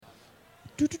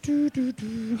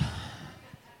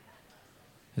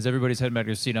As everybody's heading back to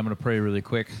their seat, I'm going to pray really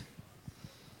quick.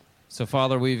 So,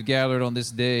 Father, we've gathered on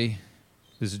this day,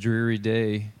 this dreary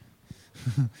day.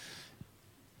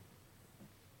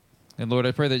 And, Lord,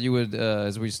 I pray that you would,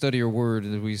 as we study your word,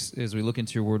 as we look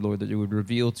into your word, Lord, that you would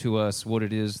reveal to us what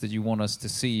it is that you want us to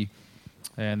see,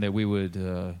 and that we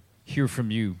would hear from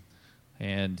you.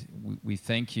 And we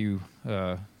thank you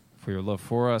for your love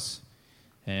for us,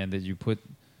 and that you put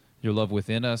your love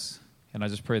within us. And I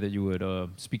just pray that you would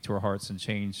speak to our hearts and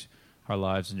change our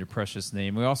lives in your precious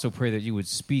name. We also pray that you would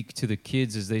speak to the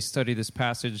kids as they study this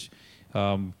passage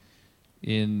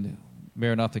in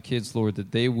Maranatha Kids, Lord,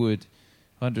 that they would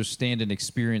understand and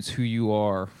experience who you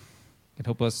are, and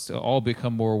help us to all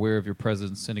become more aware of your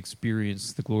presence and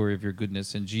experience the glory of your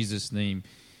goodness. In Jesus' name,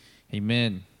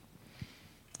 amen.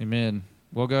 Amen.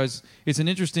 Well, guys, it's an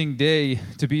interesting day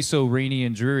to be so rainy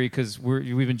and dreary because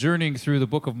we've been journeying through the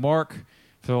book of Mark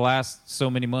for the last so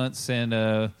many months, and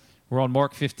we're on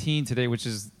Mark 15 today, which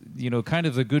is, kind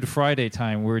of the Good Friday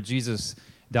time where Jesus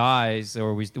dies,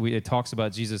 or it talks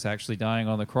about Jesus actually dying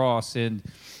on the cross. And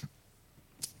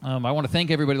I want to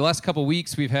thank everybody. The last couple of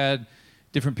weeks, we've had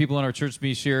different people in our church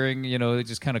be sharing. It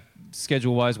just kind of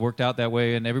schedule-wise worked out that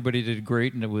way, and everybody did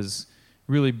great, and it was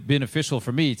really beneficial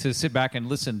for me to sit back and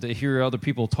listen, to hear other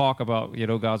people talk about,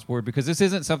 God's word, because this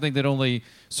isn't something that only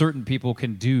certain people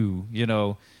can do,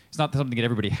 It's not something that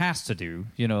everybody has to do.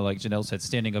 Like Janelle said,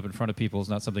 standing up in front of people is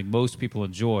not something most people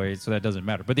enjoy, so that doesn't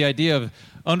matter. But the idea of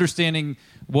understanding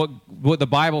what the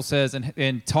Bible says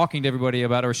and talking to everybody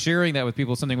about, or sharing that with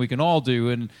people, is something we can all do,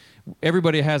 and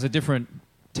everybody has a different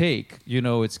take.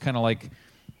 It's kind of like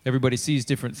everybody sees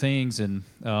different things, and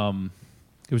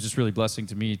it was just really blessing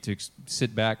to me to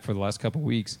sit back for the last couple of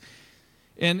weeks.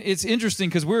 And it's interesting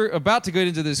because we're about to get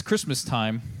into this Christmas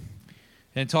time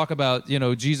and talk about,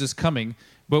 Jesus coming.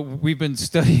 But we've been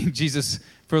studying Jesus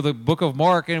for the book of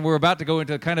Mark, and we're about to go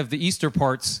into kind of the Easter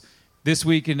parts this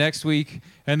week and next week.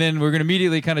 And then we're going to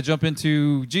immediately kind of jump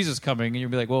into Jesus coming. And you'll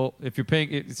be like, well, if you're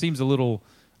paying, it seems a little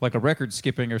like a record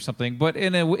skipping or something. But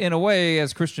in a way,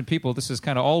 as Christian people, this is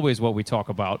kind of always what we talk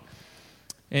about.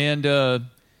 And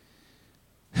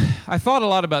I thought a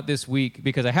lot about this week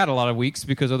because I had a lot of weeks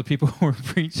because other people were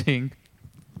preaching.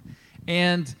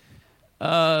 And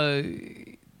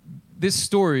this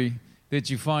story that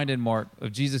you find in Mark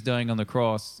of Jesus dying on the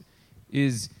cross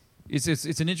it's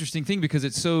an interesting thing because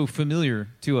it's so familiar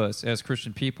to us as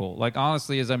Christian people. Like,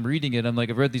 honestly, as I'm reading it, I'm like,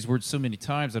 I've read these words so many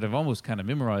times that I've almost kind of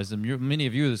memorized them. Many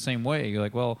of you are the same way. You're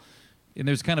like, well, and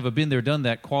there's kind of a been there, done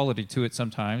that quality to it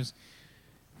sometimes.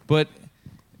 But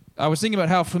I was thinking about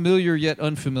how familiar yet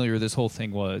unfamiliar this whole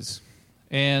thing was.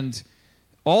 And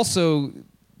also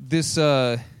this,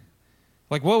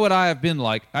 what would I have been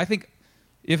like? I think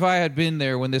if I had been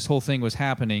there when this whole thing was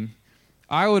happening,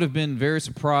 I would have been very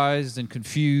surprised and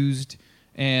confused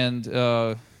and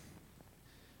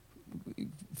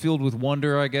filled with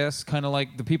wonder, I guess, kind of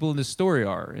like the people in this story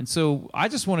are. And so I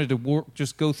just wanted to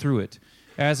just go through it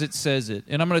as it says it.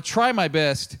 And I'm going to try my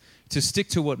best to stick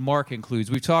to what Mark includes.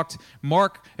 We've talked,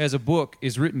 Mark as a book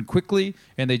is written quickly,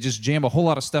 and they just jam a whole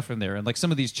lot of stuff in there. And like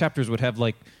some of these chapters would have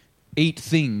like 8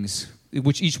 things,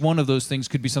 which each one of those things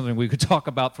could be something we could talk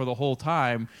about for the whole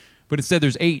time, but instead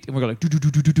there's 8, and we're like,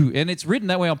 do. And it's written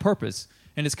that way on purpose.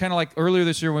 And it's kind of like earlier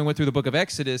this year when we went through the book of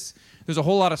Exodus, there's a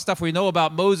whole lot of stuff we know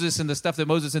about Moses and the stuff that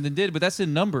Moses and then did, but that's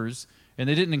in Numbers, and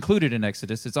they didn't include it in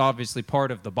Exodus. It's obviously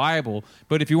part of the Bible.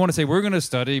 But if you want to say we're going to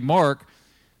study Mark,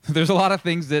 there's a lot of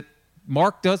things that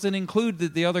Mark doesn't include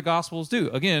that the other Gospels do.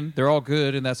 Again, they're all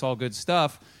good, and that's all good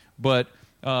stuff, but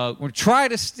we're trying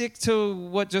to stick to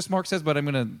what just Mark says, but I'm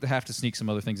going to have to sneak some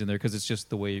other things in there because it's just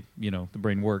the way, the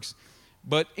brain works.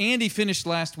 But Andy finished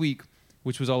last week,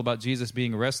 which was all about Jesus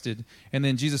being arrested, and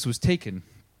then Jesus was taken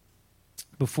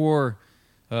before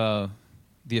the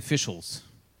officials.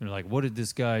 They're like, what did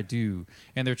this guy do?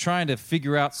 And they're trying to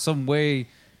figure out some way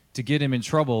to get him in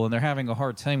trouble, and they're having a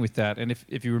hard time with that. And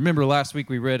if you remember last week,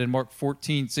 we read in Mark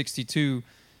 14:62,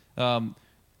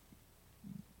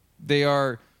 they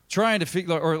are trying to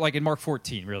figure, or like in Mark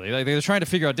 14, really, like they're trying to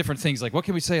figure out different things. Like, what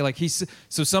can we say? Like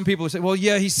so some people are saying, well,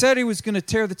 yeah, he said he was going to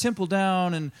tear the temple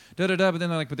down and da-da-da, but then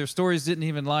they're like, but their stories didn't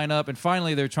even line up. And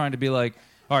finally, they're trying to be like,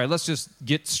 all right, let's just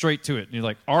get straight to it. And you're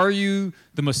like, are you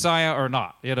the Messiah or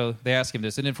not? They ask him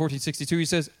this. And in 14:62, he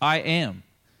says, I am.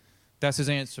 That's his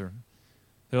answer.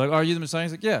 They're like, are you the Messiah?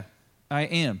 He's like, yeah, I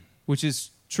am, which is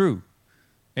true.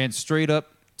 And straight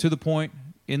up to the point,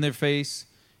 in their face.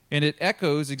 And it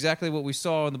echoes exactly what we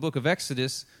saw in the book of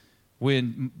Exodus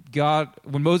when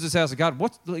Moses asked God,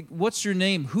 what's your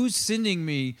name? Who's sending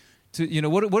me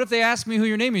What if they ask me who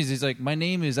your name is? He's like, my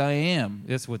name is I am.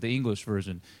 That's what the English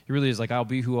version. He really is like, I'll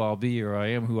be who I'll be, or I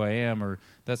am who I am, or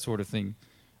that sort of thing.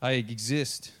 I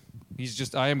exist. He's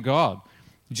just, I am God.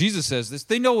 Jesus says this.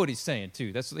 They know what he's saying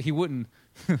too. He wouldn't.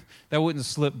 That wouldn't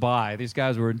slip by. These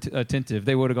guys were attentive.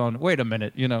 They would have gone, wait a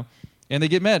minute, And they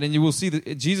get mad, and you will see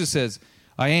Jesus says,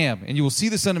 I am, and you will see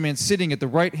the Son of Man sitting at the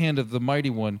right hand of the Mighty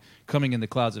One, coming in the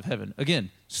clouds of heaven.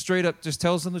 Again, straight up, just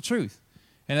tells them the truth.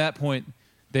 And at that point,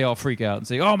 they all freak out and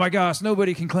say, oh my gosh,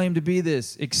 nobody can claim to be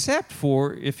this, except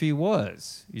for if he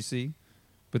was, you see?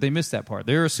 But they missed that part.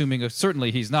 They're assuming certainly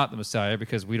he's not the Messiah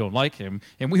because we don't like him.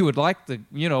 And we would like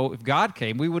if God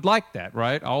came, we would like that,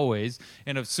 right? Always.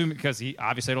 And assuming, because he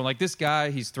obviously I don't like this guy,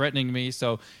 he's threatening me.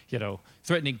 So,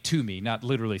 threatening to me, not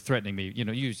literally threatening me.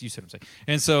 You see what I'm saying.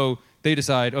 And so they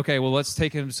decide, okay, well, let's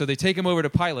take him. So they take him over to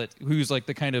Pilate, who's like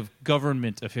the kind of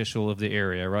government official of the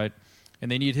area, right? And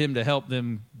they need him to help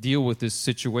them deal with this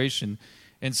situation.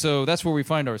 And so that's where we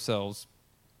find ourselves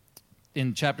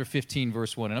in chapter 15,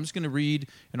 verse 1. And I'm just going to read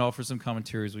and offer some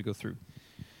commentary as we go through.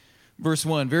 Verse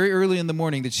 1, very early in the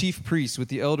morning, the chief priests with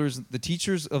the elders, the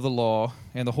teachers of the law,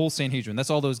 and the whole Sanhedrin, that's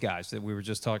all those guys that we were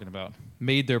just talking about,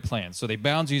 made their plans. So they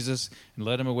bound Jesus and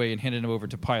led him away and handed him over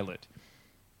to Pilate.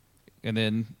 And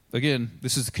then, again,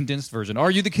 this is the condensed version.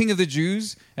 Are you the king of the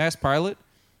Jews? Asked Pilate.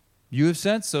 You have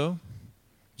said so.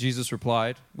 Jesus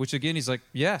replied, which again, he's like,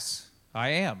 yes, I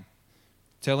am.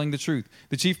 Telling the truth.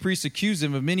 The chief priests accused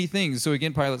him of many things. So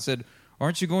again, Pilate said,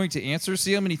 aren't you going to answer?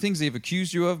 See how many things they've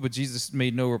accused you of? But Jesus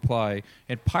made no reply.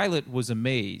 And Pilate was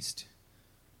amazed.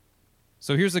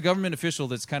 So here's the government official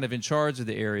that's kind of in charge of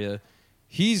the area.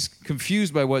 He's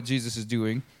confused by what Jesus is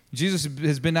doing. Jesus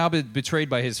has now been betrayed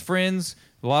by his friends.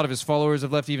 A lot of his followers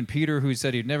have left. Even Peter, who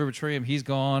said he'd never betray him, he's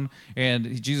gone.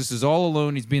 And Jesus is all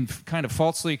alone. He's been kind of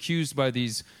falsely accused by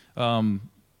these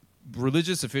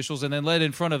religious officials and then led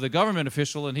in front of the government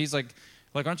official, and he's like,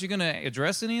 aren't you going to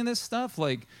address any of this stuff?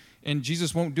 And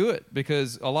Jesus won't do it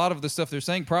because a lot of the stuff they're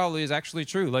saying probably is actually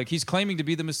true. Like, he's claiming to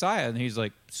be the Messiah, and he's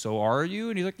like, so are you?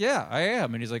 And he's like, yeah, I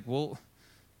am. And he's like, well,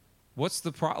 what's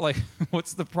the problem,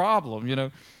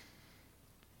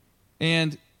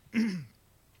 And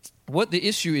what the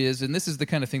issue is, and this is the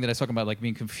kind of thing that I was talking about, like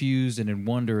being confused and in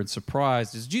wonder and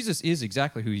surprised, is Jesus is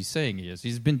exactly who he's saying he is.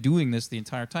 He's been doing this the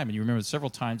entire time. And you remember several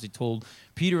times he told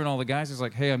Peter and all the guys, he's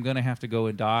like, hey, I'm going to have to go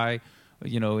and die,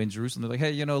 in Jerusalem. They're like,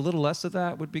 hey, a little less of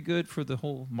that would be good for the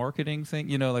whole marketing thing.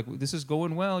 This is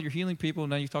going well. You're healing people.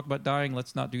 Now you talk about dying.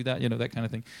 Let's not do that, that kind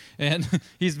of thing. And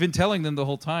he's been telling them the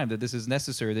whole time that this is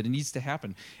necessary, that it needs to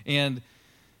happen. And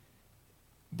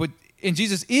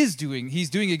Jesus is he's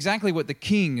doing exactly what the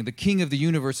king of the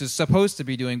universe is supposed to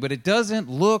be doing, but it doesn't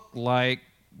look like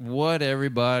what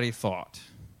everybody thought.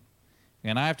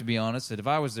 And I have to be honest that if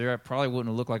I was there, I probably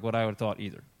wouldn't look like what I would have thought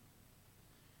either.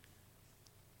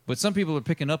 But some people are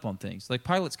picking up on things. Like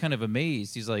Pilate's kind of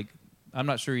amazed. He's like, I'm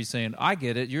not sure he's saying, I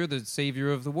get it, you're the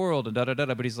savior of the world, and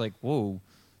da-da-da-da, but he's like, whoa,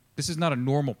 this is not a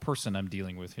normal person I'm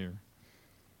dealing with here.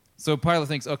 So Pilate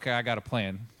thinks, okay, I got a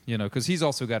plan, because he's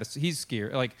also he's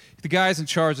scared. Like, the guy's in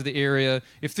charge of the area.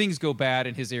 If things go bad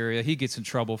in his area, he gets in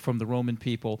trouble from the Roman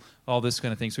people, all this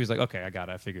kind of thing. So he's like, okay,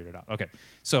 I figured it out. Okay.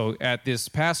 So at this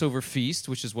Passover feast,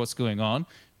 which is what's going on,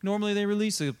 normally they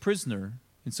release a prisoner.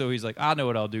 And so he's like, I know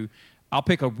what I'll do. I'll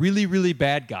pick a really, really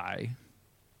bad guy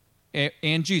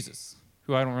and Jesus,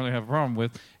 who I don't really have a problem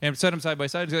with, and set them side by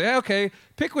side and say, hey, okay,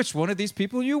 pick which one of these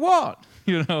people you want,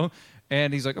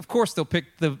 And he's like, of course they'll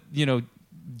pick the,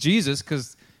 Jesus,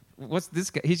 because what's this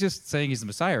guy? He's just saying he's the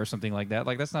Messiah or something like that.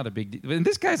 Like, that's not a big deal. And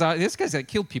this guy's that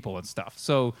killed people and stuff.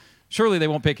 So surely they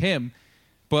won't pick him.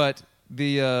 But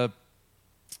the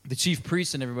chief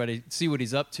priests and everybody see what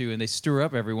he's up to, and they stir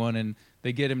up everyone, and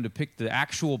they get him to pick the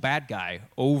actual bad guy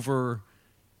over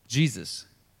Jesus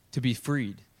to be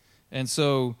freed. And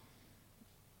so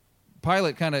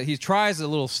Pilate he tries a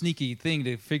little sneaky thing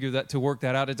to work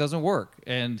that out. It doesn't work.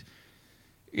 And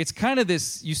it's kind of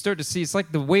this, you start to see, it's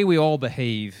like the way we all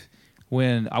behave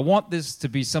when I want this to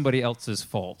be somebody else's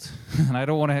fault. And I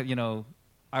don't want to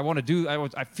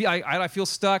I feel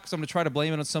stuck, so I'm going to try to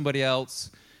blame it on somebody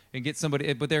else and get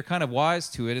somebody, but they're kind of wise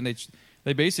to it, and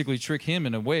they basically trick him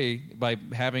in a way by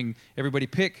having everybody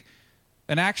pick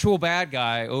an actual bad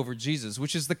guy over Jesus,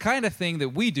 which is the kind of thing that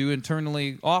we do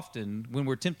internally often when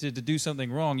we're tempted to do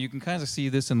something wrong. You can kind of see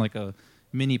this in like a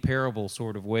mini parable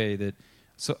sort of way, that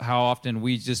how often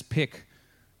we just pick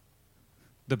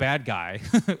the bad guy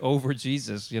over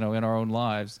Jesus, in our own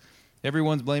lives.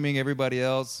 Everyone's blaming everybody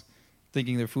else,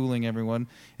 thinking they're fooling everyone.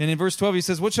 And in verse 12, he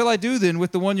says, what shall I do then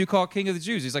with the one you call King of the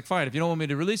Jews? He's like, fine, if you don't want me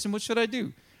to release him, what should I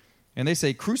do? And they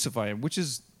say, crucify him, which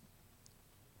is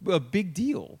a big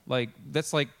deal. Like,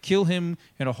 that's like, kill him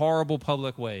in a horrible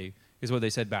public way, is what they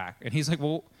said back. And he's like,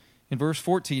 well, in verse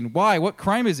 14, why? What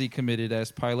crime has he committed?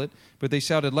 Asked Pilate. But they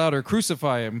shouted louder,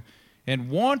 crucify him. And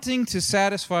wanting to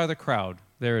satisfy the crowd,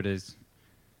 there it is,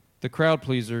 the crowd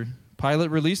pleaser, Pilate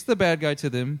released the bad guy to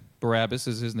them, Barabbas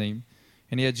is his name,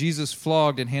 and he had Jesus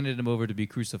flogged and handed him over to be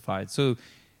crucified. So,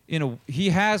 he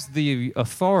has the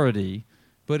authority,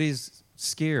 but he's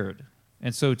scared.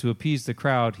 And so to appease the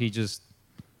crowd, he just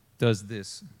does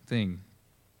this thing.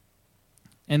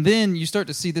 And then you start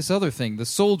to see this other thing, the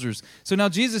soldiers. So now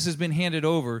Jesus has been handed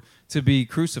over to be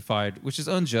crucified, which is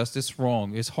unjust, it's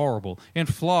wrong, it's horrible.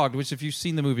 And flogged, which if you've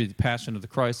seen the movie The Passion of the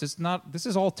Christ, this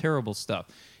is all terrible stuff.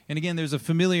 And again, there's a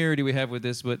familiarity we have with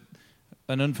this, but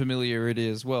an unfamiliarity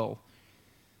as well.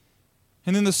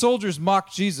 And then the soldiers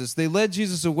mocked Jesus. They led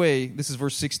Jesus away. This is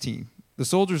verse 16. The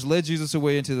soldiers led Jesus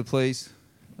away into the place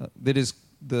that is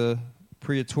the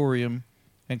Praetorium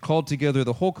and called together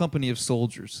the whole company of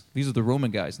soldiers. These are the Roman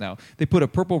guys now. They put a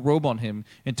purple robe on him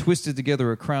and twisted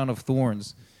together a crown of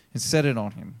thorns and set it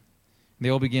on him. And they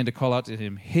all began to call out to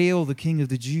him, "Hail the King of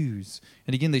the Jews!"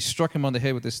 And again they struck him on the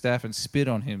head with a staff and spit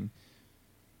on him.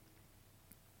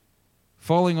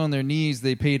 Falling on their knees,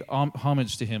 they paid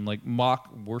homage to him, like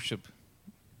mock worship.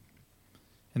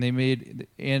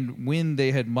 And when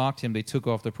they had mocked him, they took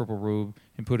off the purple robe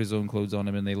and put his own clothes on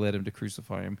him, and they led him to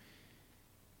crucify him.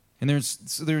 And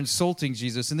they're insulting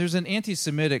Jesus, and there's an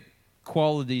anti-Semitic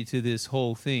quality to this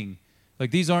whole thing.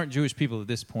 Like, these aren't Jewish people at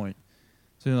this point.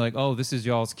 So they're like, oh, this is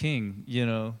y'all's king,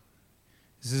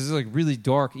 This is like really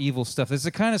dark, evil stuff. It's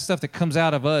the kind of stuff that comes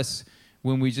out of us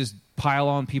when we just pile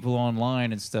on people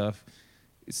online and stuff.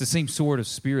 It's the same sort of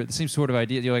spirit, the same sort of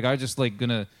idea. You're like, I just like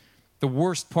gonna, the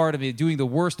worst part of me, doing the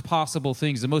worst possible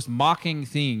things, the most mocking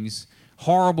things,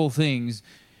 horrible things,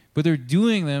 but they're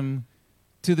doing them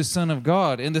to the Son of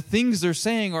God. And the things they're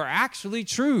saying are actually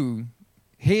true.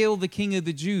 Hail the King of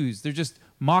the Jews. They're just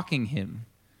mocking him.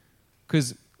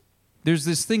 Because there's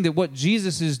this thing that what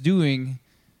Jesus is doing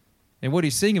and what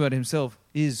he's saying about himself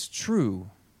is true.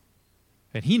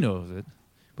 And he knows it.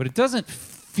 But it doesn't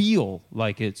feel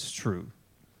like it's true.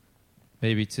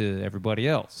 Maybe to everybody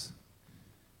else.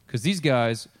 Because these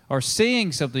guys are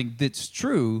saying something that's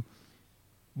true,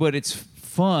 but it's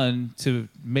fun to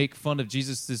make fun of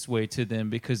Jesus this way to them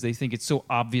because they think it's so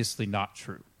obviously not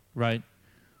true, right?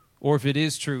 Or if it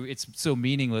is true, it's so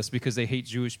meaningless because they hate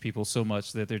Jewish people so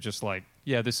much that they're just like,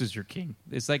 yeah, this is your king.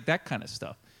 It's like that kind of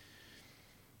stuff.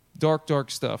 Dark, dark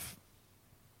stuff.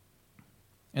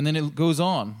 And then it goes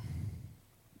on.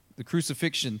 The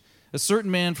crucifixion. A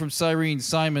certain man from Cyrene,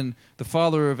 Simon, the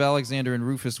father of Alexander and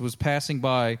Rufus, was passing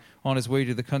by on his way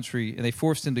to the country, and they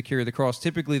forced him to carry the cross.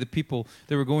 Typically, the people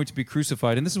that were going to be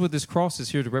crucified, and this is what this cross is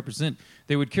here to represent,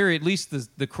 they would carry at least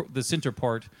the center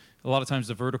part. A lot of times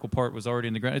the vertical part was already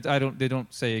in the ground. They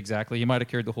don't say exactly. He might have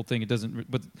carried the whole thing. It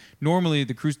doesn't. But normally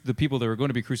the people that were going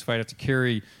to be crucified have to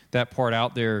carry that part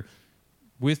out there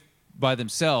by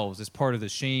themselves as part of the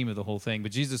shame of the whole thing.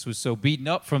 But Jesus was so beaten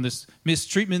up from this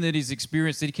mistreatment that he's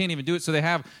experienced that he can't even do it, so they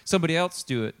have somebody else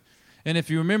do it. And if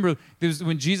you remember,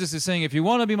 when Jesus is saying, if you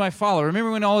want to be my follower, remember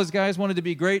when all his guys wanted to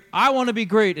be great? I want to be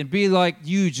great and be like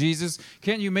you, Jesus.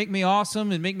 Can't you make me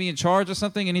awesome and make me in charge of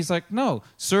something? And he's like, no,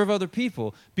 serve other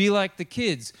people. Be like the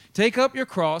kids. Take up your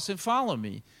cross and follow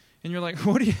me. And you're like,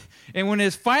 what do you... And when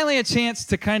there's finally a chance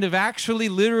to kind of actually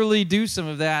literally do some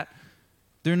of that,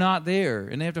 they're not there,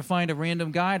 and they have to find a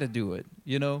random guy to do it,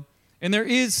 And there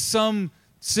is some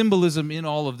symbolism in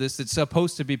all of this that's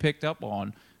supposed to be picked up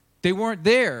on. They weren't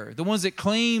there. The ones that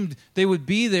claimed they would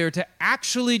be there to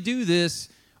actually do this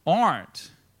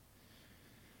aren't.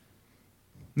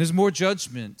 There's more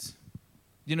judgment.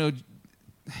 We'll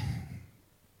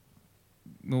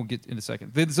get in a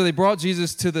second. So they brought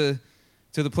Jesus to the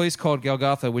place called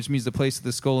Golgotha, which means the place of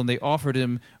the skull, and they offered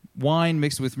him wine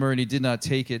mixed with myrrh, and he did not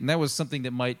take it. And that was something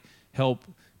that might help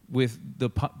with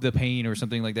the pain or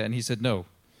something like that. And he said no.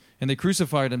 And they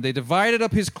crucified him. They divided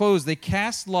up his clothes. They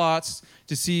cast lots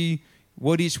to see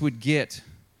what each would get.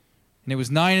 And it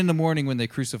was 9 a.m. when they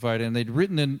crucified him. They'd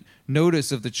written a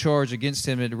notice of the charge against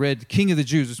him. It read, King of the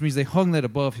Jews, which means they hung that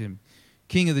above him.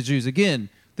 King of the Jews. Again,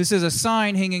 this is a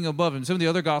sign hanging above him. Some of the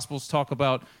other Gospels talk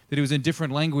about that it was in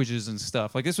different languages and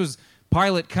stuff. Like this was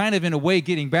Pilate kind of in a way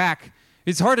getting back.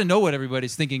 It's hard to know what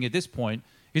everybody's thinking at this point.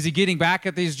 Is he getting back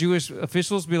at these Jewish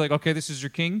officials, be like, okay, this is your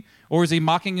king? Or is he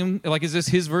mocking him? Like, is this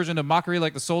his version of mockery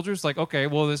like the soldiers? Like, okay,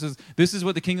 well, this is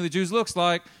what the King of the Jews looks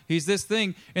like. He's this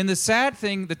thing. And the sad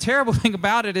thing, the terrible thing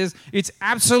about it is it's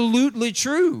absolutely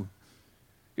true.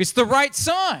 It's the right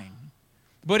sign.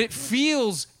 But it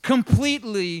feels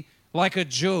completely like a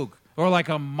joke or like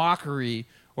a mockery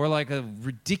or like a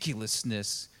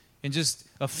ridiculousness and just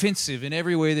offensive in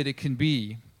every way that it can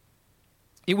be.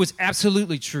 It was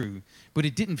absolutely true, but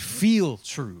it didn't feel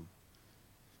true.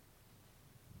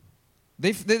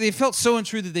 They felt so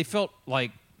untrue that they felt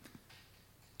like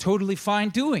totally fine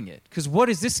doing it. Because what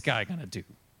is this guy going to do,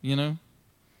 you know?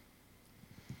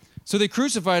 So they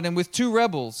crucified him with two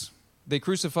rebels. They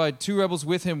crucified two rebels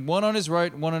with him, one on his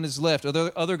right and one on his left.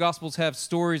 Other Gospels have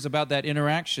stories about that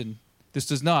interaction. This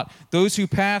does not. Those who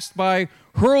passed by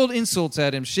hurled insults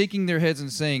at him, shaking their heads and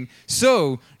saying,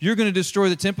 "So, you're going to destroy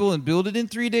the temple and build it in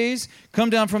 3 days? Come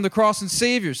down from the cross and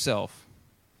save yourself.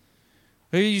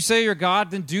 You say you're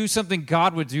God, then do something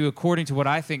God would do according to what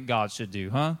I think God should do,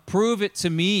 huh? Prove it to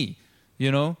me,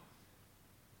 you know?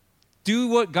 Do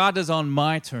what God does on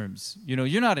my terms. You know,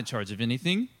 you're not in charge of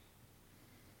anything.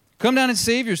 Come down and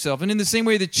save yourself." And in the same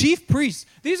way, the chief priests,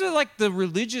 these are like the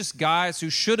religious guys who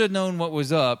should have known what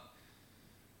was up.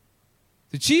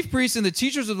 The chief priests and the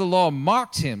teachers of the law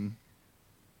mocked him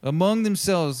among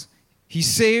themselves. He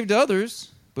saved others,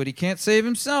 but he can't save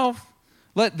himself.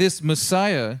 Let this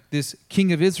Messiah, this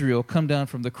King of Israel, come down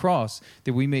from the cross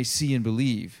that we may see and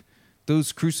believe.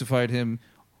 Those crucified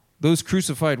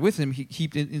with him, he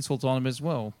heaped insults on him as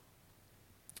well.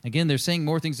 Again, they're saying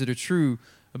more things that are true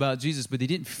about Jesus, but they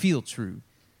didn't feel true.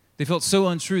 They felt so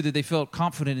untrue that they felt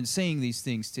confident in saying these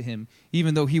things to him,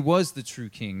 even though he was the true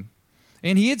king.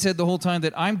 And he had said the whole time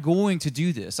that I'm going to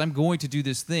do this. I'm going to do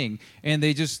this thing. And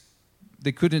they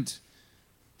couldn't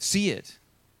see it.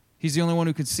 He's the only one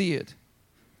who could see it.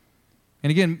 And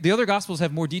again, the other Gospels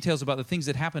have more details about the things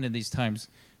that happened in these times,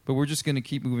 but we're just going to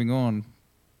keep moving on.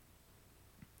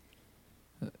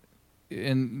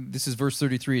 And this is verse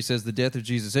 33. It says, the death of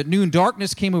Jesus. At noon,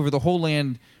 darkness came over the whole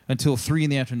land until 3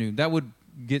 p.m. That would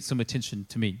get some attention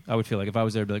to me. I would feel like if I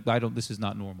was there, I'd be like, this is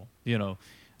not normal. You know,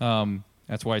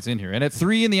 that's why it's in here. And at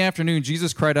 3 p.m,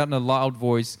 Jesus cried out in a loud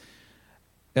voice,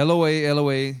 "Eloi,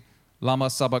 Eloi,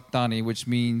 lama sabachthani," which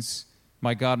means,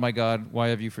 my God, why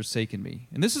have you forsaken me?"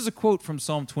 And this is a quote from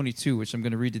Psalm 22, which I'm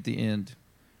going to read at the end,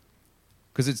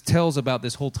 because it tells about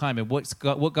this whole time and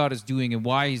what God is doing and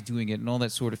why he's doing it and all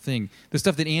that sort of thing. The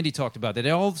stuff that Andy talked about, that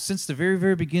all since the very,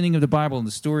 very beginning of the Bible and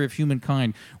the story of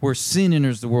humankind, where sin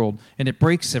enters the world and it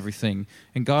breaks everything,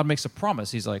 and God makes a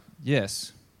promise. He's like,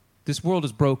 yes, this world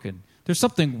is broken. There's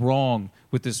something wrong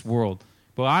with this world,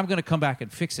 but I'm going to come back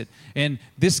and fix it. And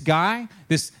this guy,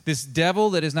 this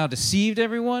devil that has now deceived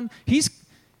everyone, he's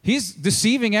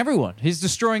deceiving everyone. He's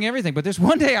destroying everything. But there's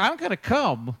one day I'm going to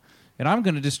come, and I'm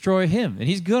going to destroy him. And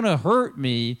he's going to hurt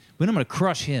me, but I'm going to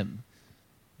crush him.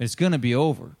 And it's going to be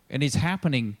over. And it's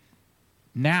happening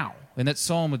now. And that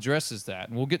psalm addresses that,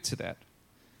 and we'll get to that.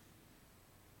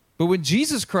 But when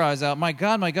Jesus cries out, my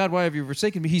God, why have you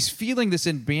forsaken me?" He's feeling this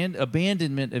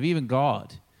abandonment of even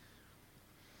God.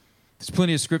 There's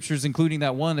plenty of scriptures, including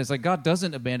that one, that's like God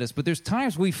doesn't abandon us, but there's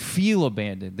times we feel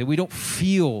abandoned, that we don't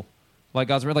feel like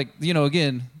God's, like, you know,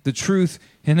 again, the truth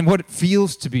and what it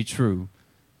feels to be true.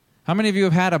 How many of you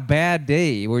have had a bad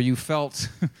day where you felt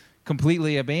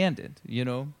completely abandoned, you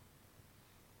know?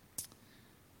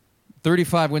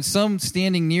 35, when some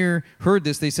standing near heard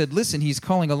this, they said, "Listen, he's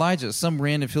calling Elijah." Some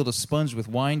ran and filled a sponge with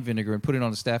wine vinegar and put it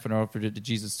on a staff and offered it to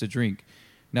Jesus to drink.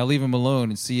 "Now leave him alone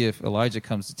and see if Elijah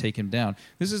comes to take him down."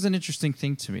 This is an interesting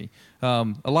thing to me.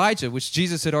 Elijah, which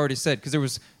Jesus had already said, because there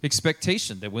was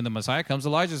expectation that when the Messiah comes,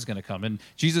 Elijah is going to come. And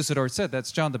Jesus had already said,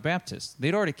 that's John the Baptist.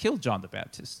 They'd already killed John the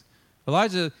Baptist. The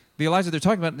Elijah they're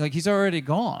talking about, like, he's already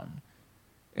gone.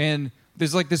 And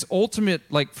there's like this ultimate,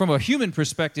 like from a human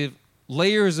perspective,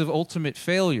 layers of ultimate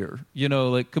failure, you know,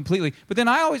 like completely. But then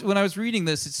when I was reading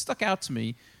this, it stuck out to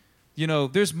me, you know,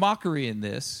 there's mockery in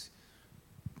this.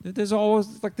 There's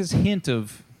always like this hint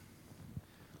of,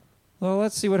 well,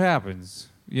 let's see what happens,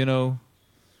 you know.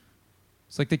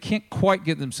 It's like they can't quite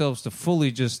get themselves to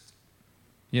fully just,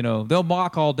 you know, they'll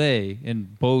mock all day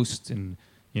and boast and,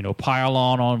 you know, pile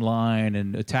on online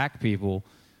and attack people.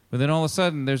 But then all of a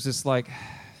sudden there's this like,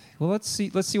 well, let's see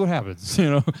what happens, you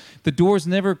know. The door's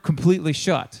never completely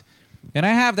shut. And I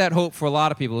have that hope for a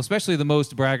lot of people, especially the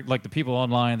most like the people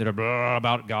online that are blah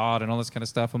about God and all this kind of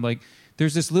stuff. I'm like,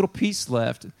 there's this little piece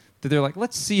left that they're like,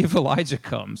 let's see if Elijah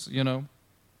comes, you know.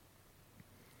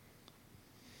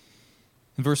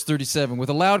 In verse 37, with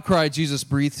a loud cry, Jesus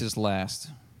breathed his last.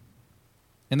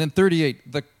 And then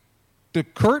 38, the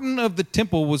curtain of the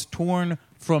temple was torn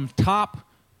from top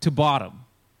to bottom.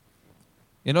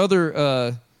 In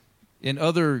other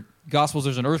Gospels,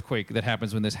 there's an earthquake that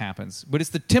happens when this happens. But it's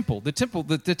the temple,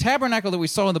 the tabernacle that we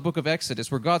saw in the book of Exodus,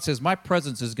 where God says, my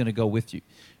presence is going to go with you.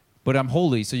 But I'm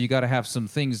holy, so you got to have some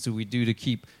things that we do to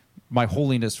keep my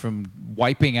holiness from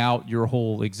wiping out your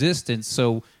whole existence.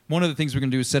 So one of the things we're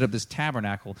going to do is set up this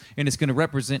tabernacle, and it's going to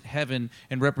represent heaven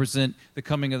and represent the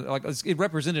coming of, like, it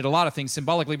represented a lot of things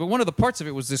symbolically, but one of the parts of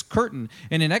it was this curtain.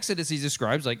 And in Exodus, he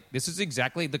describes, like, this is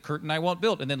exactly the curtain I want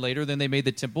built. And then later, they made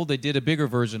the temple. They did a bigger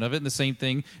version of it, and the same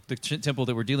thing, the temple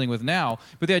that we're dealing with now.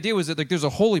 But the idea was that, like, there's a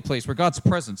holy place where God's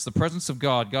presence, the presence of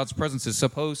God, God's presence is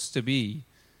supposed to be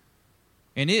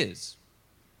and is.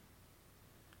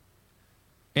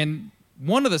 And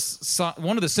one of the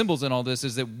symbols in all this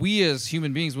is that we as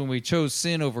human beings, when we chose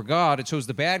sin over God, it chose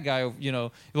the bad guy,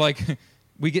 like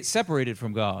we get separated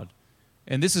from God.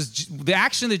 And this is the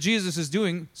action that Jesus is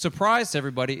doing, surprise to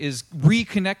everybody, is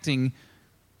reconnecting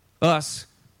us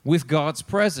with God's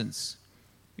presence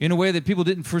in a way that people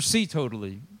didn't foresee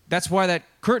totally. That's why that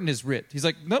curtain is ripped. He's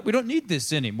like, no, we don't need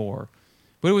this anymore.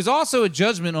 But it was also a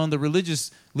judgment on the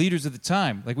religious leaders of the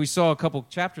time. Like we saw a couple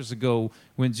chapters ago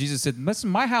when Jesus said,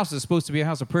 listen, my house is supposed to be a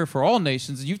house of prayer for all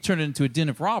nations, and you've turned it into a den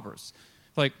of robbers.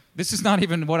 Like, this is not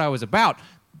even what I was about.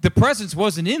 The presence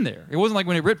wasn't in there. It wasn't like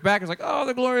when it ripped back, it was like, oh,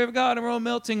 the glory of God, and we're all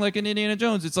melting like in Indiana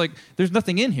Jones. It's like, there's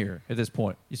nothing in here at this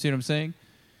point. You see what I'm saying?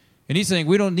 And he's saying,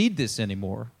 we don't need this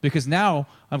anymore, because now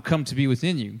I've come to be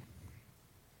within you.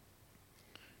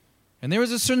 And there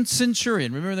was a certain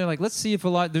centurion. Remember, they're like, let's see if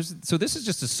so this is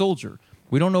just a soldier.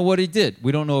 We don't know what he did.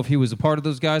 We don't know if he was a part of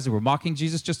those guys that were mocking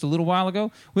Jesus just a little while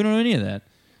ago. We don't know any of that.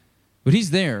 But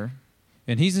he's there,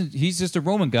 and he's just a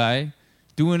Roman guy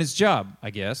doing his job,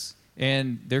 I guess.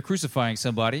 And they're crucifying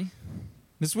somebody.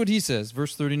 This is what he says,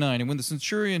 verse 39. And when the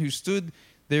centurion who stood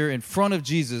there in front of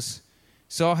Jesus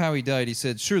saw how he died, he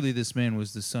said, surely this man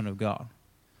was the Son of God.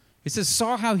 It says,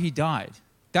 saw how he died.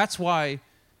 That's why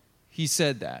he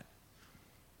said that.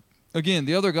 Again,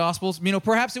 the other Gospels,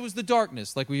 perhaps it was the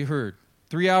darkness, like we heard.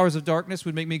 3 hours of darkness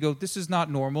would make me go, this is not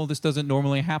normal. This doesn't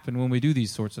normally happen when we do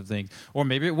these sorts of things. Or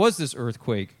maybe it was this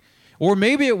earthquake. Or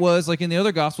maybe it was, like in the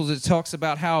other Gospels, it talks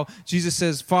about how Jesus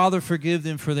says, Father, forgive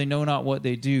them, for they know not what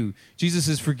they do. Jesus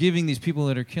is forgiving these people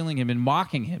that are killing him and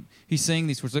mocking him. He's saying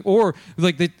these words. Or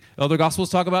like the other Gospels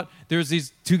talk about, there's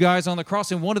these two guys on the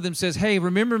cross, and one of them says, hey,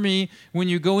 remember me when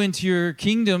you go into your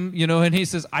kingdom, and he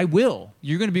says, I will.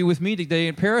 You're going to be with me today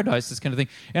in paradise, this kind of thing.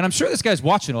 And I'm sure this guy's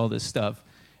watching all this stuff.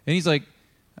 And he's like,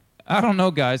 I don't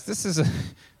know, guys. This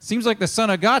seems like the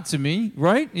Son of God to me,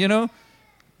 right?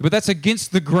 But that's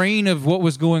against the grain of what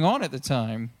was going on at the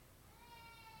time.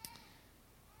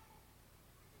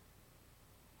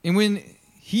 And when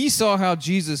he saw how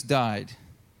Jesus died,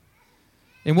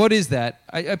 and what is that?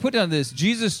 I put down this.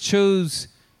 Jesus chose,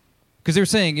 because they were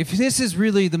saying, if this is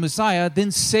really the Messiah,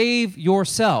 then save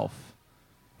yourself.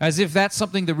 As if that's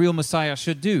something the real Messiah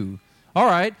should do. All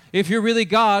right, if you're really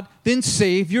God, then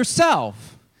save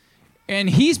yourself. And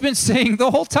he's been saying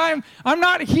the whole time, I'm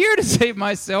not here to save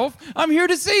myself. I'm here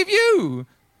to save you.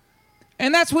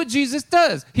 And that's what Jesus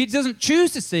does. He doesn't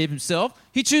choose to save himself.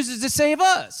 He chooses to save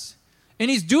us.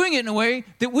 And he's doing it in a way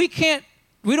that we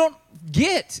don't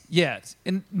get yet.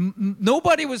 And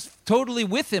nobody was totally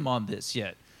with him on this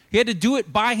yet. He had to do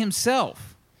it by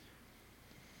himself.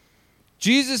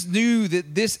 Jesus knew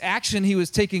that this action he was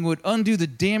taking would undo the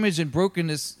damage and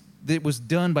brokenness that was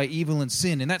done by evil and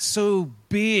sin. And that's so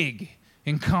big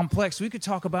and complex. We could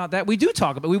talk about that. We will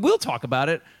talk about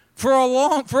it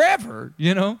forever,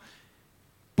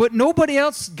 But nobody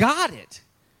else got it.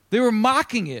 They were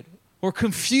mocking it or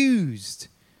confused.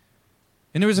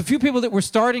 And there was a few people that were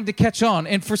starting to catch on.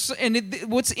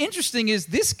 What's interesting is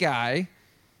this guy,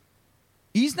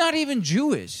 he's not even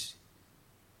Jewish.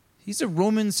 He's a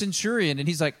Roman centurion, and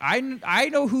he's like, I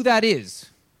know who that is.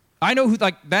 I know who,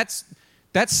 like,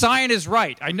 that sign is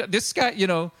right. I know this guy,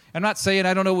 I'm not saying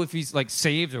I don't know if he's like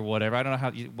saved or whatever. I don't know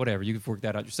how, whatever. You can work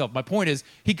that out yourself. My point is,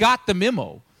 he got the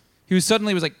memo. He was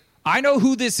like, I know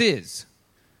who this is.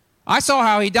 I saw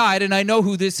how he died, and I know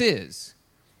who this is.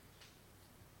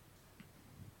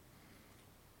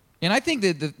 And I think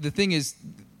that the thing is,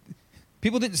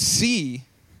 people didn't see.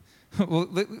 Well,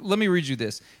 let me read you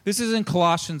this. This is in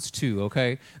Colossians 2,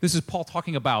 okay? This is Paul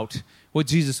talking about what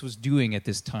Jesus was doing at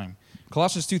this time.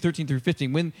 Colossians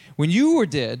 2:13-15. When you were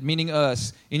dead, meaning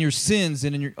us, in your sins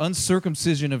and in your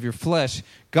uncircumcision of your flesh,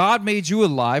 God made you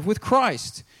alive with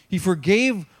Christ. He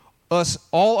forgave us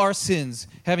all our sins,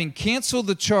 having canceled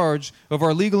the charge of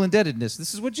our legal indebtedness.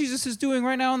 This is what Jesus is doing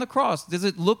right now on the cross. Does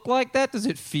it look like that? Does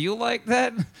it feel like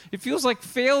that? It feels like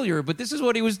failure, but this is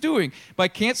what he was doing. By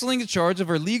canceling the charge of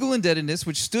our legal indebtedness,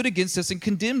 which stood against us and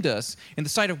condemned us in the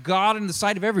sight of God and in the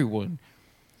sight of everyone.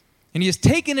 And he has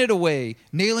taken it away,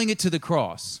 nailing it to the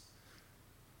cross.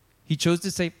 He chose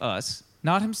to save us,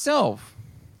 not himself.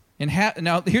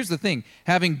 Now, here's the thing.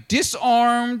 Having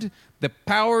disarmed the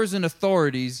powers and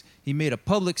authorities, he made a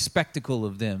public spectacle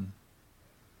of them,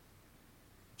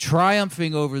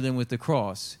 triumphing over them with the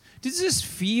cross. Does this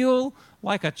feel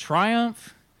like a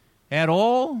triumph at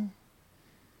all?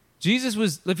 Jesus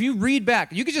was, if you read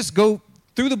back, you could just go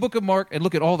through the book of Mark and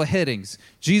look at all the headings.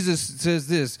 Jesus says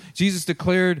this. Jesus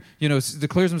declares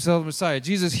himself Messiah.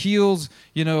 Jesus heals,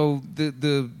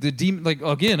 the demon. Like,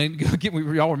 again,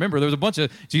 we all remember there was a bunch of,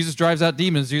 Jesus drives out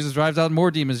demons. Jesus drives out more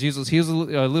demons. Jesus heals a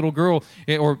little girl,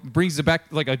 or brings it back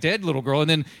like a dead little girl. And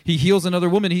then he heals another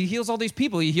woman. He heals all these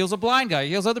people. He heals a blind guy. He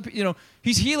heals other,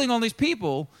 he's healing all these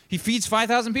people. He feeds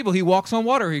 5,000 people. He walks on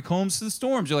water. He calms the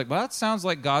storms. You're like, well, that sounds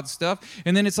like God stuff.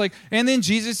 And then it's like, and then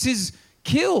Jesus is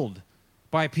killed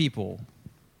by people,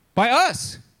 by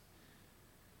us.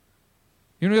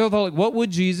 What would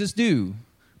Jesus do?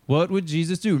 What would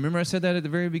Jesus do? Remember I said that at the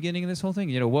very beginning of this whole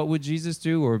thing? What would Jesus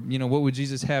do? Or, what would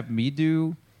Jesus have me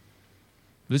do?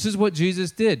 This is what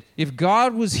Jesus did. If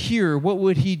God was here, what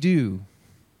would he do?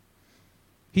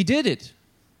 He did it.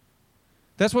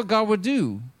 That's what God would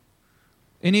do.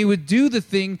 And he would do the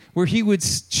thing where he would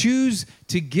choose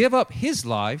to give up his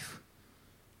life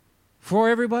for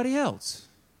everybody else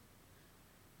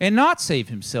and not save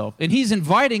himself. And he's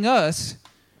inviting us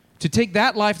to take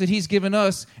that life that he's given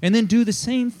us and then do the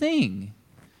same thing,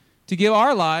 to give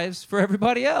our lives for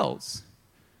everybody else,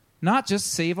 not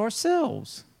just save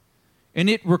ourselves. And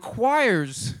it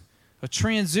requires a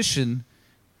transition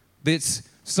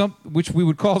which we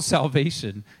would call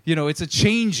salvation. It's a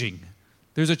changing.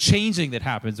 There's a changing that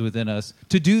happens within us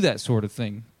to do that sort of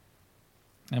thing.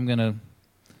 I'm going to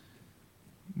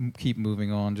keep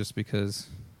moving on just because.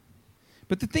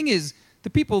 But the thing is, the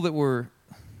people there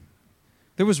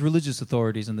was religious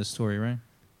authorities in this story, right?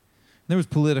 There was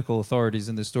political authorities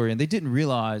in this story, and they didn't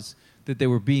realize that they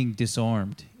were being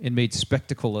disarmed and made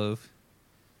spectacle of.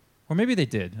 Or maybe they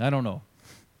did. I don't know.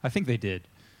 I think they did.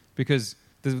 Because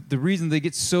the reason they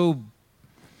get so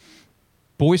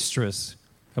boisterous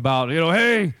about,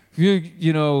 hey,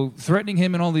 threatening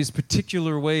him in all these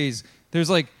particular ways, there's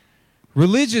like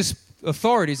religious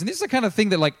authorities, and this is the kind of thing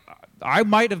that I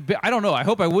might have been. I don't know. I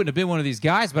hope I wouldn't have been one of these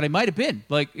guys, but I might have been.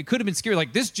 It could have been scary.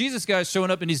 This Jesus guy's showing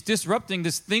up and he's disrupting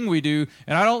this thing we do,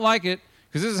 and I don't like it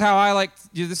because this is how I like.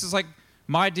 This is like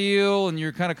my deal, and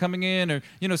you're kind of coming in, or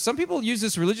some people use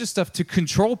this religious stuff to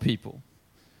control people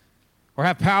or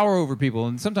have power over people.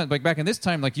 And sometimes, back in this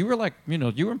time, you were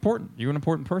you were important. You were an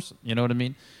important person. You know what I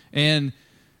mean? And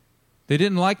they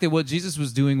didn't like that what Jesus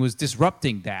was doing was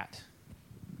disrupting that.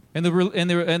 And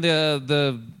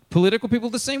the political people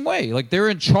the same way. They're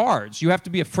in charge. You have to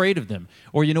be afraid of them.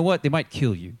 Or you know what? They might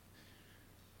kill you.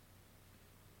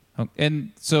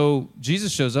 And so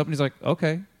Jesus shows up and he's like,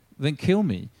 okay, then kill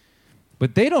me.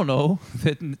 But they don't know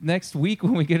that next week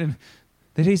when we get him,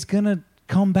 that he's going to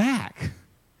come back.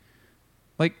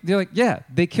 They're like, yeah,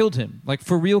 they killed him.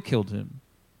 For real killed him.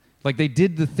 They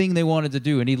did the thing they wanted to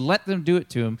do. And he let them do it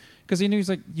to him because he knew he's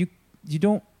like, you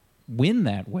don't win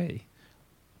that way.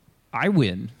 I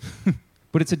win,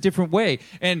 but it's a different way.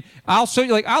 And I'll show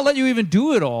you, I'll let you even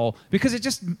do it all because it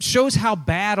just shows how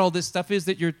bad all this stuff is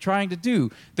that you're trying to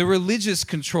do. The religious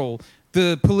control,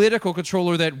 the political control,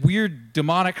 or that weird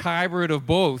demonic hybrid of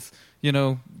both,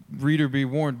 reader be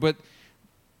warned. But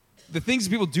the things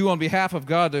people do on behalf of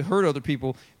God to hurt other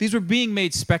people, these were being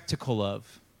made spectacle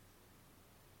of.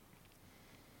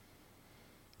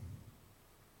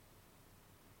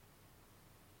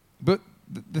 But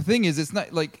the thing is, it's not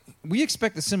we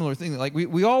expect a similar thing.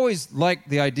 We always like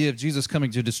the idea of Jesus coming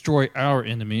to destroy our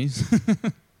enemies.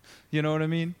 You know what I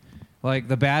mean?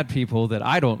 The bad people that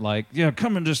I don't like.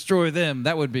 Come and destroy them.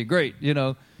 That would be great.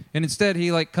 And instead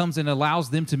he comes and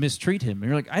allows them to mistreat him.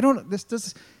 And you're this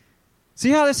does. See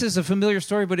how this is a familiar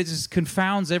story, but it just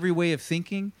confounds every way of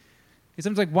thinking? It's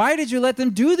why did you let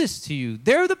them do this to you?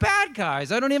 They're the bad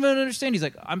guys. I don't even understand. He's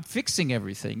like, I'm fixing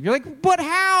everything. You're like, but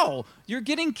how? You're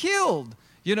getting killed.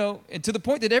 And to the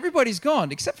point that everybody's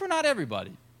gone, except for not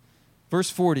everybody. Verse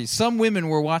 40, some women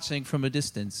were watching from a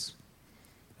distance.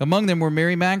 Among them were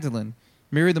Mary Magdalene,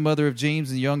 Mary the mother of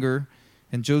James the younger,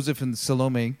 and Joseph and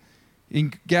Salome.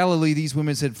 In Galilee, these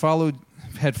women had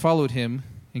followed him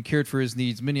and cared for his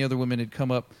needs. Many other women had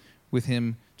come up with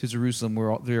him to Jerusalem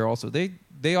were there also.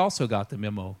 They also got the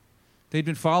memo. They'd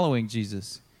been following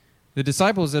Jesus. The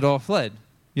disciples had all fled.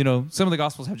 Some of the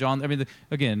Gospels have John.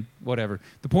 Again, whatever.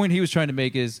 The point he was trying to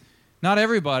make is not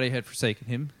everybody had forsaken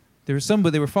him. There were some,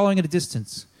 but they were following at a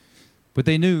distance. But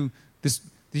they knew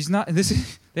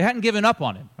they hadn't given up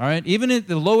on him. All right, even at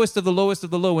the lowest of the lowest of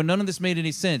the low, when none of this made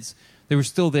any sense, they were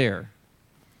still there.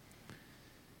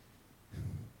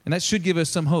 And that should give us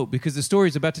some hope, because the story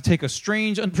is about to take a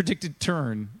strange, unpredicted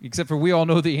turn, except for we all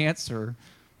know the answer.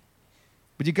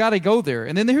 But you got to go there.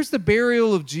 And then here's the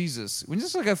burial of Jesus. It's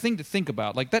just like a thing to think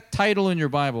about. Like that title in your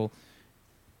Bible,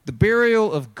 the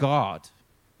burial of God.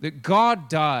 That God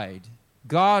died.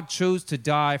 God chose to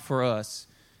die for us.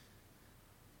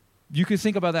 You could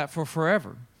think about that for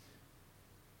forever.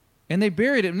 And they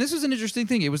buried it. And this was an interesting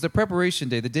thing. It was the preparation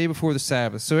day, the day before the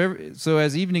Sabbath. So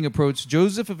as evening approached,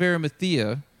 Joseph of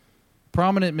Arimathea,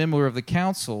 prominent member of the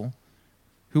council,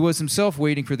 who was himself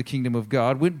waiting for the kingdom of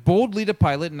God, went boldly to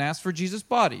Pilate and asked for Jesus'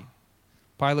 body.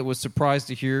 Pilate was surprised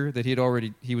to hear that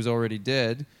he was already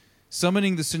dead.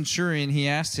 Summoning the centurion, he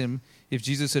asked him if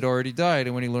Jesus had already died.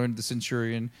 And when he learned the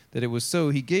centurion that it was so,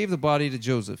 he gave the body to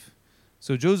Joseph.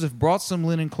 So Joseph brought some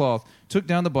linen cloth, took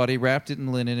down the body, wrapped it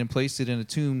in linen, and placed it in a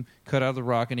tomb cut out of the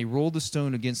rock, and he rolled the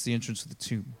stone against the entrance of the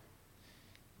tomb.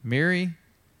 Mary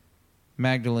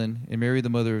Magdalene and Mary, the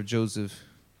mother of Joseph,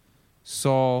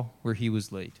 saw where he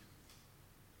was laid.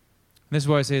 And this is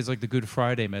why I say it's like the Good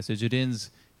Friday message. It ends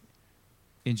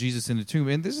in Jesus in the tomb.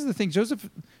 And this is the thing.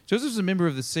 Joseph's a member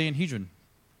of the Sanhedrin.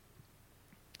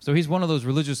 So he's one of those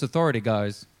religious authority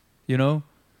guys, you know?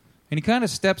 And he kind of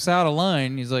steps out of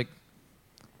line. He's like,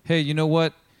 hey, you know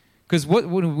what? Because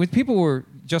when people were...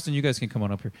 Justin, you guys can come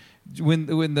on up here. When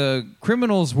the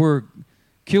criminals were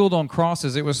killed on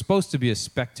crosses, it was supposed to be a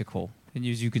spectacle. And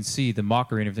as you can see, the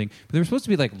mockery and everything. But they were supposed to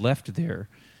be like left there.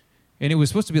 And it was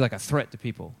supposed to be like a threat to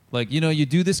people. Like, you know, you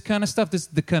do this kind of stuff, this is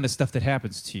the kind of stuff that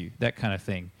happens to you, that kind of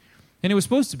thing. And it was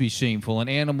supposed to be shameful, and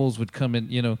animals would come in,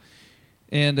 you know.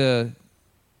 And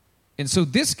so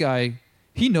this guy,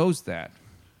 he knows that.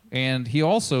 And he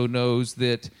also knows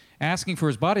that asking for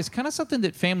his body is kind of something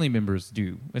that family members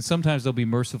do. And sometimes they'll be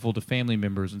merciful to family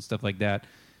members and stuff like that.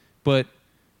 But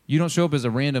you don't show up as a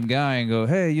random guy and go,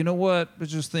 hey, you know what? I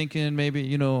was just thinking maybe,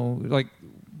 you know, like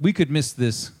we could miss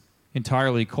this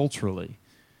entirely culturally.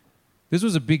 This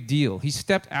was a big deal. He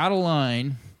stepped out of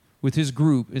line with his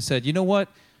group and said, you know what?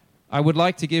 I would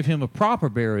like to give him a proper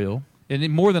burial, and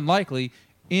more than likely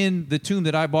in the tomb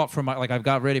that I bought for I've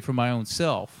got ready for my own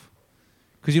self.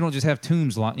 Because you don't just have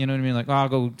tombs, you know what I mean? Like, oh, I'll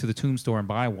go to the tomb store and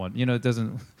buy one. You know, it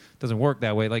doesn't work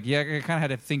that way. Like, yeah, I kind of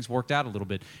had things worked out a little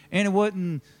bit. And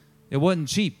it wasn't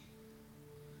cheap.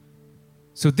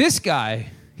 So this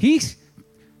guy,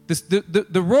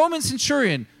 the Roman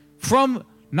centurion from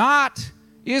not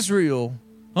Israel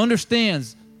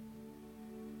understands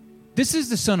this is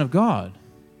the Son of God.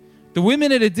 The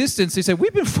women at a distance, they said,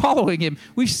 we've been following him.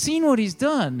 We've seen what he's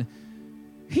done.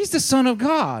 He's the Son of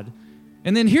God.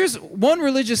 And then here's one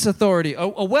religious authority,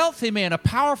 a wealthy man, a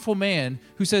powerful man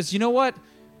who says, you know what?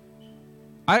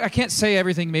 I can't say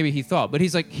everything maybe he thought, but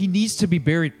he's like, he needs to be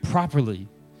buried properly.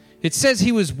 It says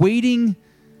he was waiting.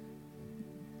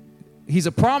 He's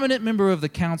a prominent member of the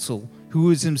council who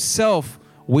is himself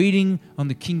waiting on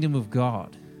the kingdom of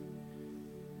God.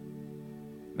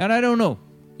 And I don't know.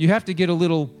 You have to get a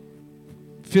little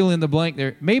fill in the blank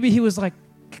there. Maybe he was like,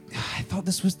 I thought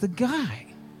this was the guy.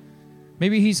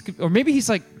 Maybe he's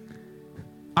like,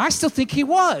 I still think he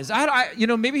was.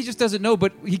 Maybe he just doesn't know,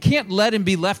 but he can't let him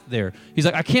be left there. He's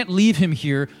like, I can't leave him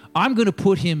here. I'm going to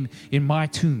put him in my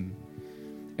tomb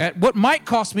at what might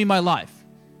cost me my life.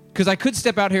 Because I could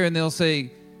step out here and they'll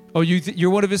say, oh, you're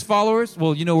one of his followers?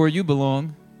 Well, you know where you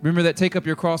belong. Remember that take up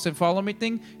your cross and follow me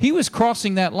thing? He was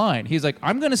crossing that line. He's like,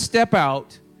 I'm going to step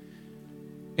out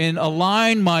and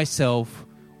align myself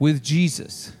with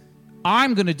Jesus.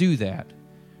 I'm going to do that.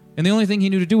 And the only thing he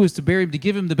knew to do was to bury him, to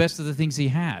give him the best of the things he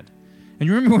had. And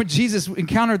you remember when Jesus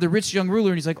encountered the rich young ruler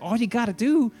and he's like, all you got to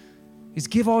do is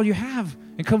give all you have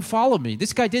and come follow me.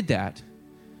 This guy did that.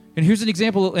 And here's an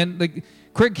example, and like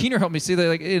Craig Keener helped me see that,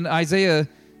 like in Isaiah,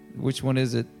 which one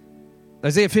is it?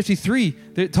 Isaiah 53,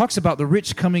 it talks about the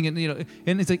rich coming and,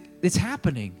 and it's like, it's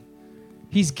happening.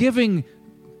 He's giving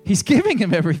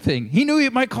him everything. He knew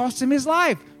it might cost him his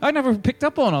life. I never picked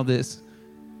up on all this.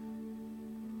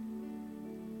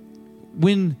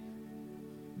 When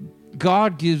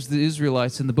God gives the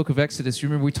Israelites in the book of Exodus, you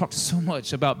remember we talked so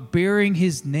much about bearing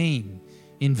his name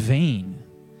in vain.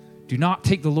 Do not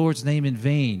take the Lord's name in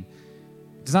vain.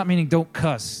 It's not meaning don't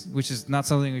cuss, which is not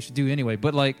something we should do anyway.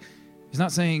 But like, he's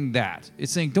not saying that.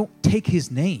 It's saying don't take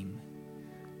his name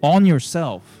on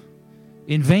yourself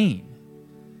in vain.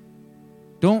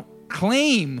 Don't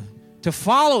claim to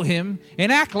follow him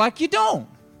and act like you don't.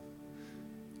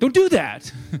 Don't do that.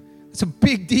 It's a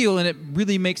big deal, and it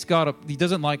really makes God he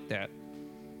doesn't like that.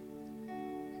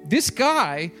 This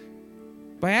guy,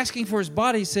 by asking for his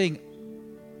body, is saying,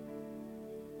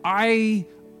 I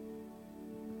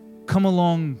come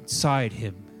alongside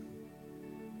him.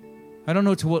 I don't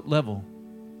know to what level.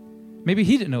 Maybe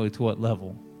he didn't know to what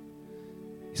level.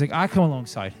 He's like, I come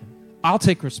alongside him. I'll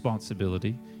take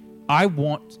responsibility. I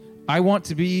want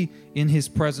to be in his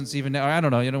presence even now. I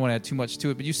don't know. You don't want to add too much to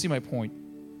it, but you see my point.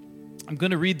 I'm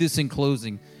going to read this in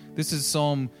closing. This is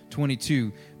Psalm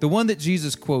 22. The one that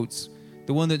Jesus quotes,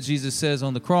 the one that Jesus says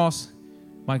on the cross,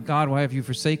 my God, why have you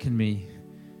forsaken me?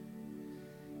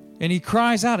 And he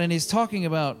cries out, and he's talking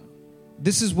about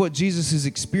this is what Jesus is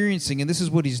experiencing, and this is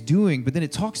what he's doing, but then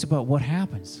it talks about what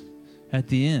happens at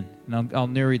the end. And I'll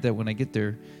narrate that when I get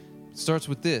there. It starts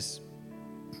with this.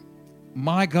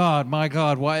 My God,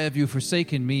 why have you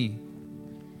forsaken me?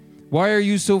 Why are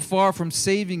you so far from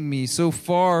saving me, so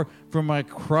far from my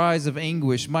cries of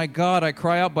anguish? My God, I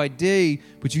cry out by day,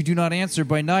 but you do not answer.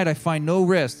 By night, I find no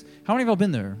rest. How many of y'all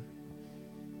been there?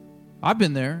 I've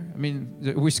been there. I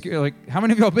mean, how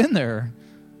many of y'all been there?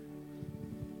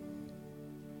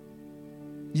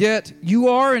 Yet you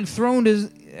are enthroned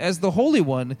as the Holy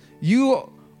One.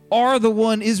 You are the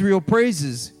one Israel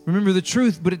praises. Remember the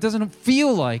truth, but it doesn't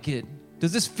feel like it.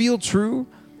 Does this feel true?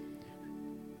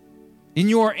 In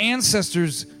you, our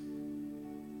ancestors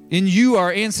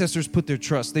put their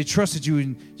trust. They trusted you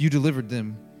and you delivered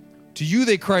them. To you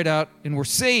they cried out and were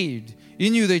saved.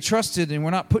 In you they trusted and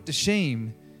were not put to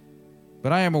shame.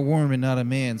 But I am a worm and not a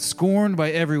man, scorned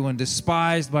by everyone,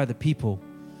 despised by the people.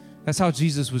 That's how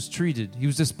Jesus was treated. He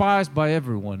was despised by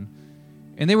everyone.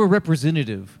 And they were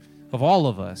representative of all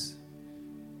of us.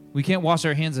 We can't wash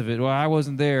our hands of it. Well, I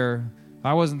wasn't there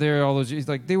all those years.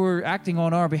 Like, they were acting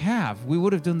on our behalf. We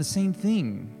would have done the same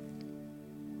thing.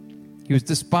 He was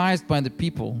despised by the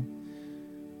people.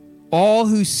 All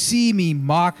who see me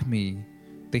mock me.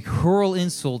 They hurl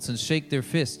insults and shake their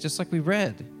fists, just like we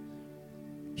read.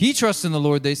 He trusts in the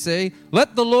Lord, they say.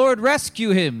 Let the Lord rescue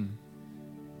him.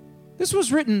 This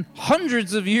was written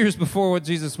hundreds of years before what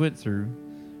Jesus went through.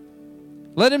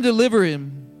 Let him deliver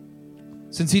him,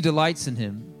 since he delights in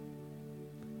him.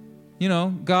 You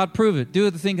know, God, prove it. Do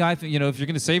the thing I think. You know, if you're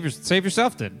going to save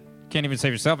yourself, then. Can't even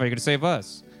save yourself. How are you going to save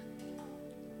us?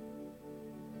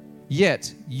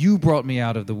 Yet, you brought me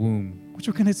out of the womb. Which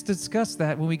we're going to discuss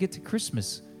that when we get to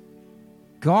Christmas.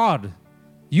 God,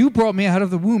 you brought me out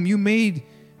of the womb. You made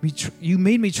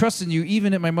me trust in you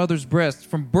even at my mother's breast.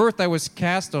 From birth I was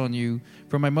cast on you.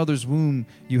 From my mother's womb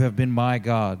you have been my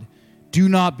God. Do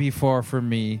not be far from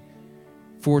me,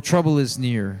 for trouble is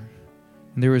near,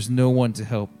 and there is no one to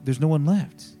help. There's no one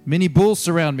left. Many bulls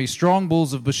surround me, strong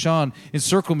bulls of Bashan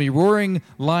encircle me, roaring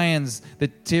lions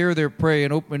that tear their prey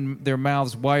and open their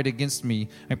mouths wide against me.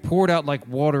 I poured out like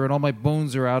water, and all my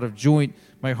bones are out of joint.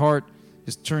 My heart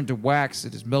is turned to wax.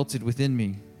 It is melted within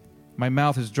me. My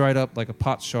mouth is dried up like a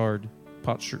potsherd,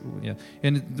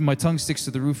 and my tongue sticks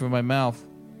to the roof of my mouth.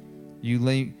 You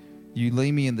lay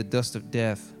me in the dust of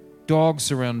death. Dogs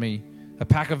surround me. A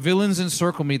pack of villains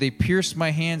encircle me. They pierce my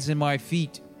hands and my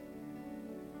feet.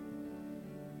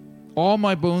 All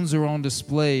my bones are on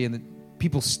display, and the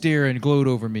people stare and gloat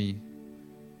over me.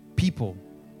 People,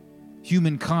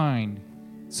 humankind,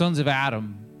 sons of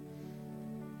Adam,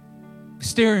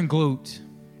 stare and gloat.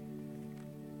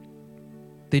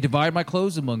 They divide my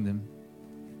clothes among them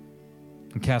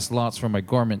and cast lots for my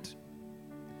garment.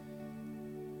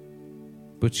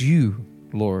 But you,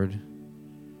 Lord,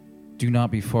 do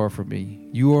not be far from me.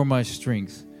 You are my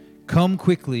strength. Come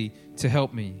quickly to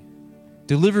help me.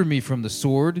 Deliver me from the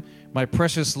sword, my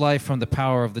precious life from the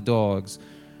power of the dogs.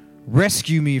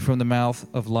 Rescue me from the mouth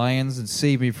of lions and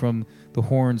save me from the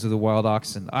horns of the wild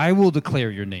oxen. I will declare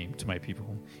your name to my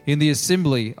people. In the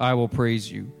assembly I will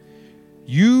praise you.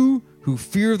 You who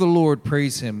fear the Lord,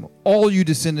 praise him. All you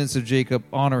descendants of Jacob,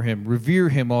 honor him. Revere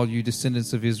him, all you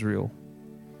descendants of Israel.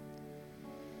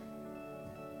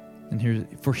 And here,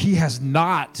 for he has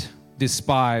not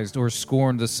despised or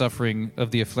scorned the suffering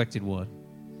of the afflicted one.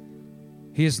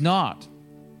 He has not.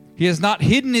 He has not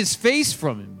hidden his face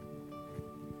from him,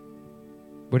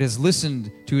 but has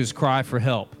listened to his cry for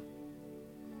help.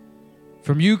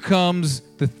 From you comes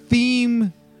the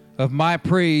theme of my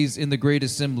praise in the great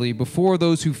assembly. Before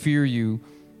those who fear you,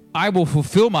 I will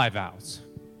fulfill my vows.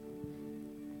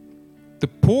 The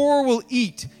poor will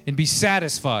eat and be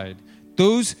satisfied.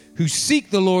 Those who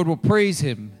seek the Lord will praise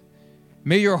him.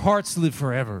 May your hearts live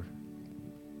forever.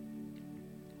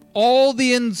 All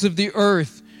the ends of the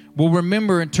earth will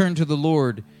remember and turn to the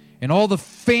Lord, and all the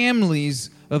families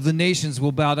of the nations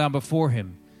will bow down before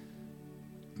him.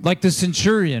 Like the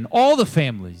centurion, all the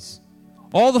families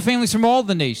from all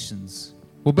the nations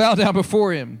will bow down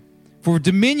before him. For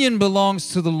dominion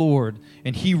belongs to the Lord,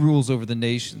 and he rules over the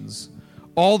nations.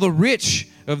 All the rich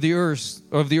of the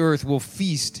earth will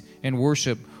feast and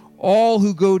worship. All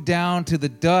who go down to the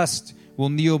dust will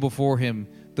kneel before him.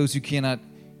 Those who cannot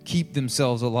keep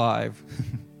themselves alive.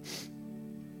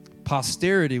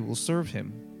 Posterity will serve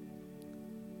him.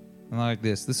 And like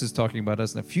this is talking about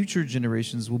us. Now, future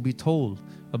generations will be told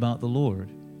about the Lord.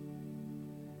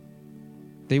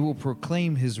 They will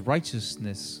proclaim his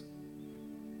righteousness,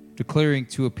 declaring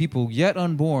to a people yet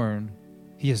unborn,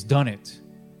 he has done it.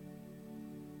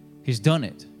 He's done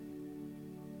it.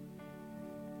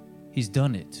 He's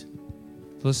done it.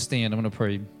 Let's stand. I'm going to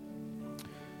pray.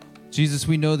 Jesus,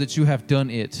 we know that you have done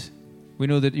it. We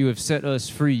know that you have set us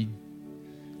free.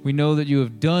 We know that you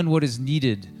have done what is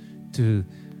needed to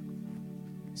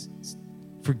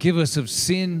forgive us of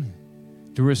sin,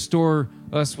 to restore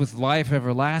us with life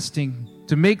everlasting,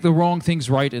 to make the wrong things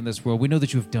right in this world. We know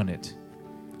that you have done it.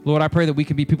 Lord, I pray that we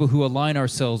can be people who align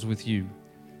ourselves with you,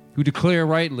 who declare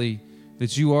rightly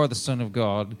that you are the Son of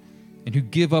God, and who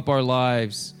give up our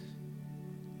lives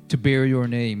to bear your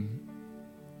name.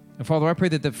 And Father, I pray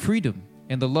that the freedom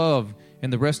and the love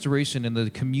and the restoration and the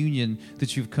communion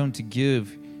that you've come to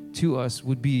give to us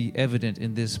would be evident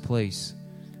in this place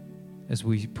as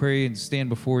we pray and stand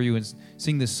before you and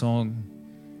sing this song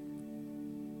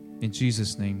in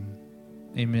Jesus' name.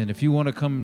 Amen. If you want to come